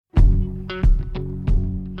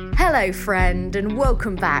Hello, friend, and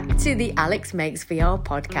welcome back to the Alex Makes VR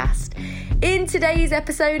podcast. In today's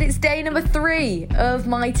episode, it's day number 3 of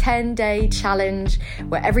my 10-day challenge,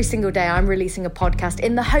 where every single day I'm releasing a podcast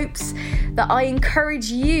in the hopes that I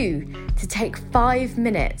encourage you to take 5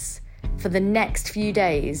 minutes for the next few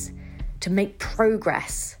days to make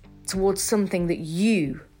progress towards something that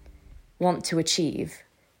you want to achieve.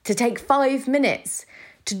 To take 5 minutes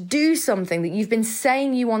to do something that you've been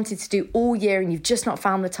saying you wanted to do all year and you've just not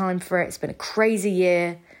found the time for it. It's been a crazy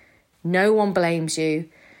year. No one blames you.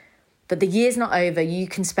 But the year's not over. You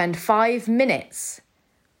can spend 5 minutes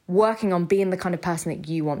working on being the kind of person that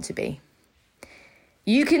you want to be.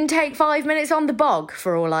 You can take 5 minutes on the bog,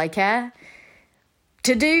 for all I care,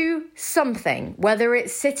 to do something, whether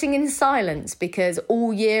it's sitting in silence because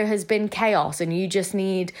all year has been chaos and you just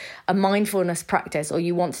need a mindfulness practice, or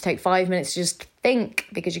you want to take 5 minutes to just think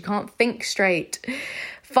because you can't think straight.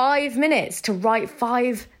 5 minutes to write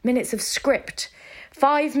 5 minutes of script.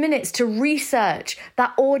 5 minutes to research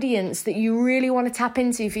that audience that you really want to tap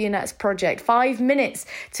into for your next project. 5 minutes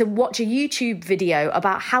to watch a YouTube video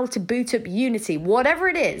about how to boot up Unity. Whatever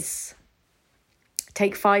it is,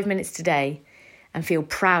 take 5 minutes today and feel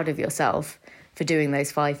proud of yourself for doing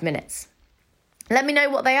those 5 minutes. Let me know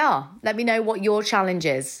what they are. Let me know what your challenge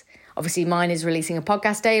is. Obviously, mine is releasing a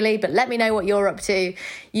podcast daily, but let me know what you're up to.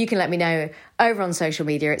 You can let me know over on social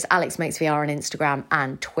media. It's Alex Makes VR on Instagram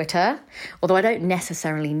and Twitter. Although I don't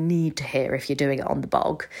necessarily need to hear if you're doing it on the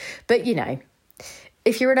bog. But, you know,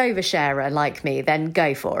 if you're an oversharer like me, then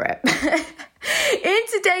go for it. In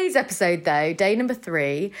today's episode, though, day number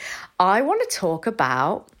 3, I want to talk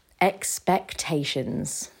about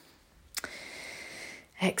expectations.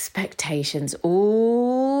 Expectations.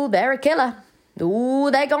 Ooh, they're a killer. Ooh,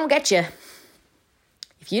 they're gonna get you.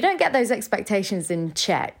 If you don't get those expectations in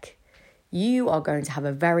check, you are going to have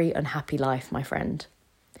a very unhappy life, my friend.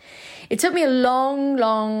 It took me a long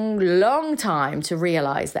time to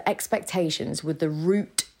realize that expectations were the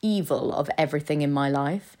root evil of everything in my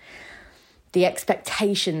life. The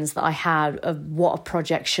expectations that I had of what a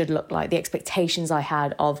project should look like, the expectations I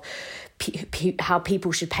had of how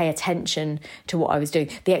people should pay attention to what I was doing,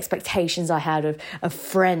 the expectations I had of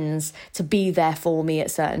friends to be there for me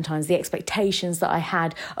at certain times, the expectations that I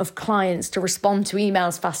had of clients to respond to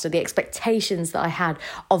emails faster, the expectations that I had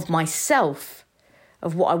of myself,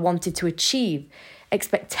 of what I wanted to achieve,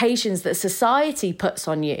 expectations that society puts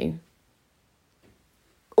on you.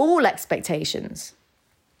 All expectations.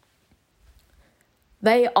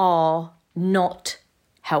 They are not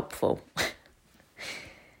helpful.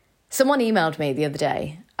 Someone emailed me the other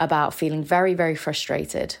day about feeling very, very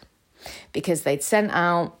frustrated because they'd sent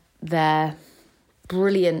out their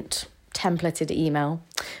brilliant templated email,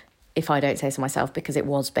 if I don't say so myself, because it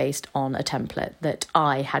was based on a template that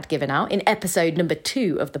I had given out in episode number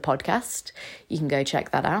 2 of the podcast. You can go check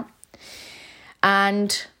that out.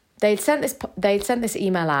 And they'd sent this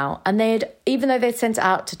email out, and even though they'd sent it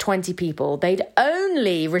out to 20 people, they'd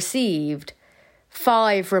only received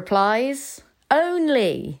 5 replies.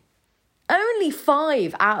 Only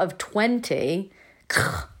 5 out of 20.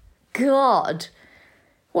 God,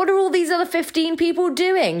 what are all these other 15 people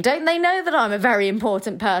doing? Don't they know that I'm a very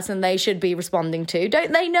important person they should be responding to?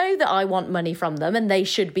 Don't they know that I want money from them and they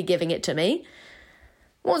should be giving it to me?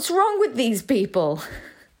 What's wrong with these people?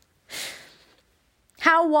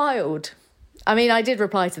 How wild. I mean, I did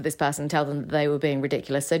reply to this person and tell them that they were being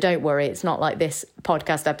ridiculous. So don't worry. It's not like this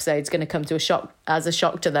podcast episode is going to come to as a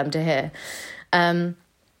shock to them to hear.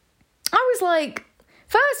 I was like,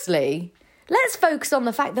 firstly, let's focus on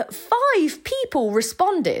the fact that 5 people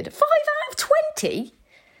responded. 5 out of 20?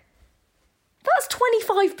 That's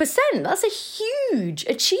 25%. That's a huge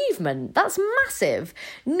achievement. That's massive.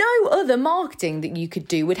 No other marketing that you could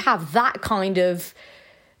do would have that kind of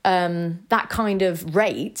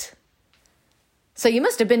rate. So you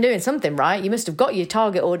must have been doing something right. You must have got your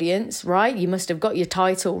target audience right. You must have got your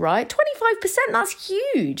title right. 25%, that's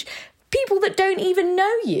huge. People that don't even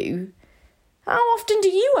know you. How often do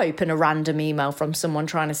you open a random email from someone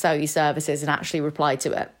trying to sell you services and actually reply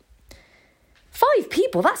to it? 5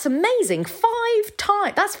 people, that's amazing. 5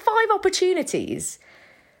 times, that's 5 opportunities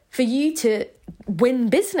for you to win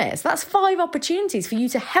business. That's 5 opportunities for you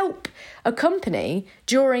to help a company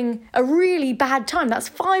during a really bad time. That's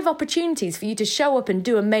 5 opportunities for you to show up and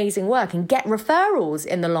do amazing work and get referrals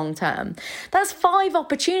in the long term. That's 5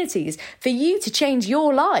 opportunities for you to change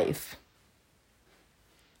your life.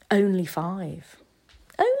 Only 5.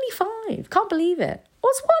 Only 5. Can't believe it.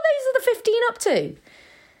 What are those other 15 up to?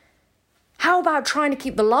 How about trying to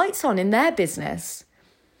keep the lights on in their business?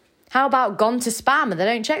 How about gone to spam and they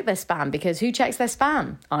don't check their spam? Because who checks their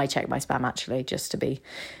spam? I check my spam, actually, just to be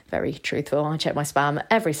very truthful. I check my spam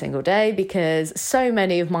every single day because so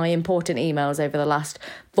many of my important emails over the last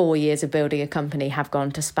 4 years of building a company have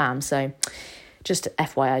gone to spam. So just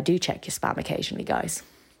FYI, do check your spam occasionally, guys.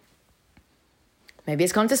 Maybe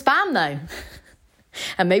it's gone to spam though.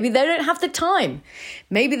 And maybe they don't have the time.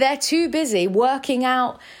 Maybe they're too busy working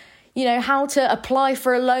out, how to apply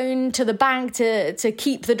for a loan to the bank to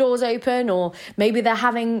keep the doors open, or maybe they're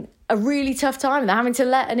having a really tough time and they're having to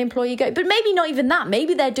let an employee go. But maybe not even that.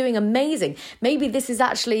 Maybe they're doing amazing. Maybe this is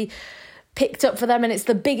actually picked up for them and it's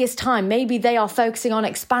the biggest time. Maybe they are focusing on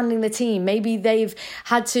expanding the team. Maybe they've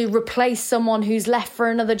had to replace someone who's left for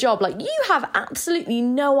another job. Like, you have absolutely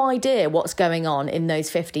no idea what's going on in those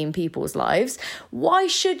 15 people's lives. Why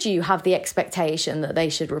should you have the expectation that they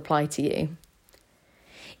should reply to you?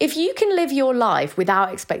 If you can live your life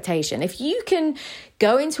without expectation, if you can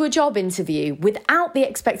go into a job interview without the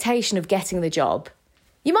expectation of getting the job,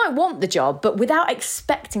 you might want the job, but without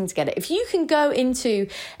expecting to get it. If you can go into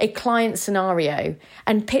a client scenario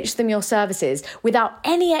and pitch them your services without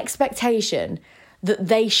any expectation that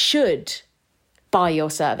they should buy your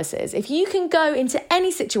services, if you can go into any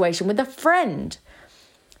situation with a friend,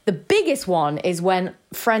 the biggest one is when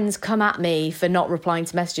friends come at me for not replying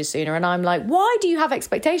to messages sooner. And I'm like, why do you have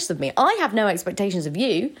expectations of me? I have no expectations of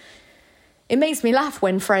you. It makes me laugh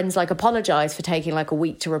when friends apologize for taking a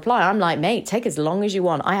week to reply. I'm like, mate, take as long as you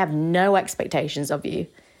want. I have no expectations of you.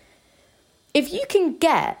 If you can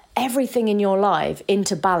get everything in your life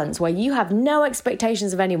into balance where you have no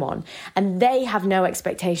expectations of anyone and they have no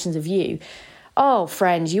expectations of you, oh,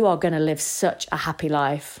 friend, you are going to live such a happy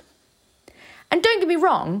life. And don't get me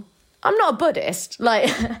wrong, I'm not a Buddhist.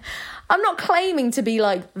 I'm not claiming to be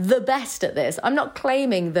the best at this. I'm not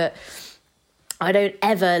claiming that I don't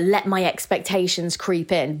ever let my expectations creep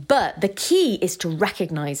in. But the key is to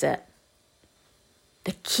recognize it.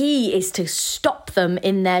 The key is to stop them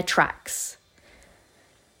in their tracks.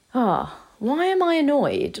 Why am I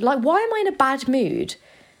annoyed? Why am I in a bad mood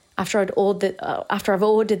after I've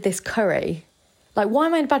ordered this curry? Why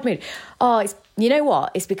am I in a bad mood? You know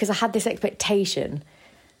what? It's because I had this expectation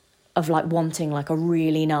of wanting a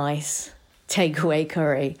really nice takeaway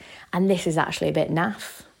curry. And this is actually a bit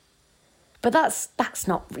naff. But that's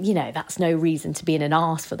not, that's no reason to be in an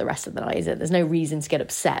arse for the rest of the night, is it? There's no reason to get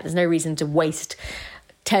upset. There's no reason to waste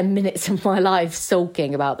 10 minutes of my life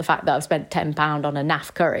sulking about the fact that I've spent £10 on a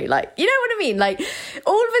naff curry. You know what I mean?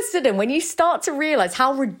 All of a sudden, when you start to realise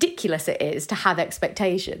how ridiculous it is to have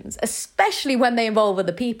expectations, especially when they involve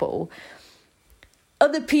other people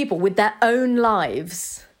with their own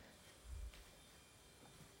lives.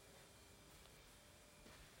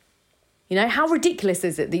 How ridiculous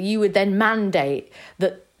is it that you would then mandate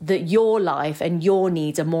that your life and your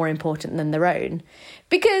needs are more important than their own?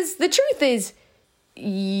 Because the truth is,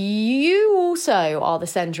 you also are the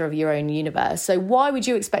centre of your own universe. So why would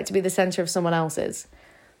you expect to be the centre of someone else's?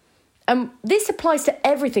 This applies to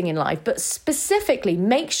everything in life, but specifically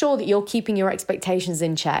make sure that you're keeping your expectations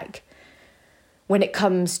in check when it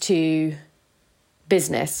comes to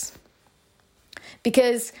business.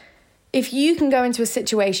 Because if you can go into a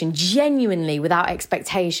situation genuinely without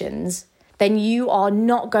expectations, then you are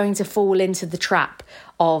not going to fall into the trap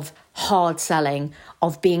of hard selling,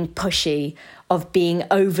 of being pushy, of being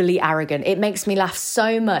overly arrogant. It makes me laugh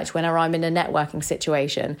so much whenever I'm in a networking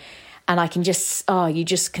situation and I can you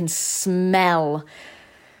just can smell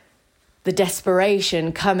the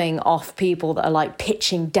desperation coming off people that are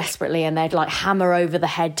pitching desperately, and they'd hammer over the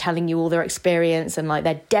head telling you all their experience, and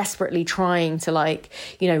they're desperately trying to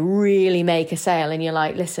really make a sale. And you're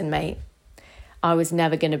like, listen, mate, I was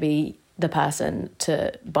never going to be the person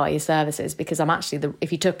to buy your services, because I'm actually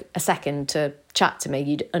if you took a second to chat to me,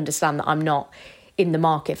 you'd understand that I'm not in the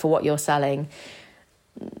market for what you're selling.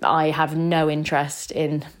 I have no interest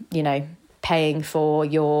in, paying for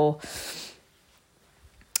your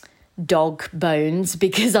dog bones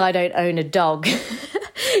because I don't own a dog.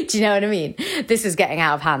 Do you know what I mean? This is getting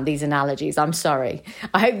out of hand, these analogies. I'm sorry.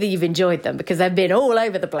 I hope that you've enjoyed them because they've been all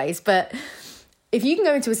over the place. But if you can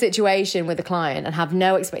go into a situation with a client and have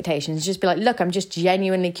no expectations, just be like, look, I'm just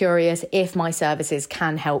genuinely curious if my services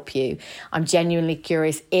can help you. I'm genuinely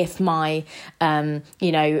curious if my,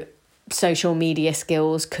 social media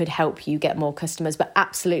skills could help you get more customers, but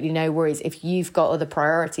absolutely no worries. If you've got other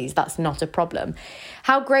priorities, that's not a problem.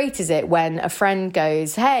 How great is it when a friend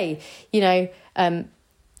goes, hey, I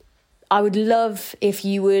would love if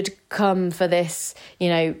you would come for this,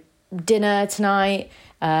 dinner tonight,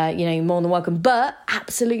 you're more than welcome, but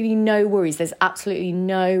absolutely no worries. There's absolutely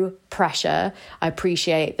no pressure. I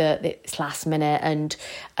appreciate that it's last minute and,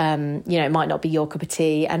 it might not be your cup of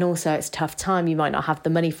tea. And also it's a tough time. You might not have the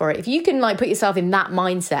money for it. If you can put yourself in that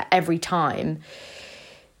mindset every time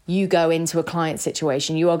you go into a client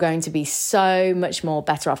situation, you are going to be so much more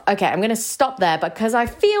better off. Okay, I'm going to stop there because I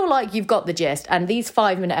feel like you've got the gist, and these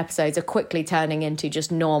 5-minute episodes are quickly turning into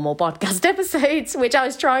just normal podcast episodes, which I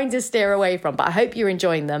was trying to steer away from, but I hope you're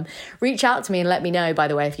enjoying them. Reach out to me and let me know, by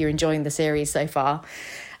the way, if you're enjoying the series so far.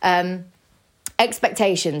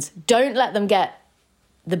 Expectations. Don't let them get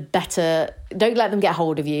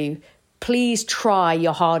hold of you. Please try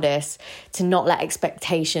your hardest to not let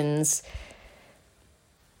expectations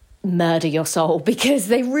murder your soul, because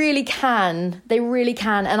they really can.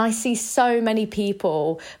 And I see so many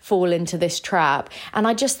people fall into this trap, and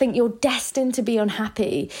I just think you're destined to be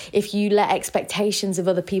unhappy if you let expectations of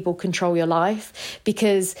other people control your life,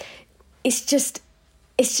 because it's just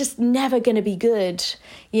never going to be good,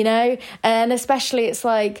 and especially it's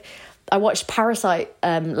like I watched Parasite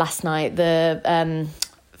last night, the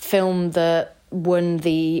film that won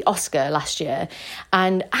the Oscar last year,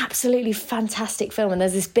 and absolutely fantastic film. And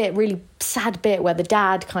there's this really sad bit where the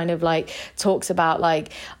dad kind of talks about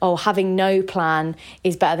having no plan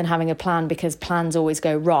is better than having a plan, because plans always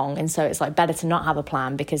go wrong, and so it's better to not have a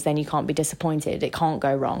plan, because then you can't be disappointed, it can't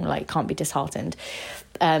go wrong, can't be disheartened.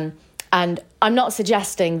 And I'm not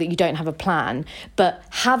suggesting that you don't have a plan, but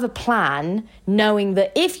have a plan knowing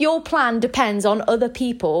that if your plan depends on other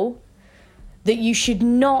people, that you should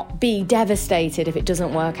not be devastated if it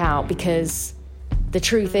doesn't work out, because the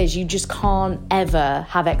truth is you just can't ever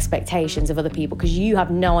have expectations of other people, because you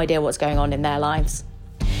have no idea what's going on in their lives.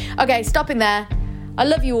 Okay, stopping there. I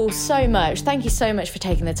love you all so much. Thank you so much for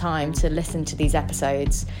taking the time to listen to these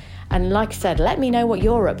episodes. And like I said, let me know what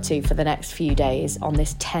you're up to for the next few days on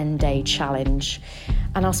this 10-day challenge.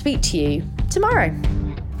 And I'll speak to you tomorrow.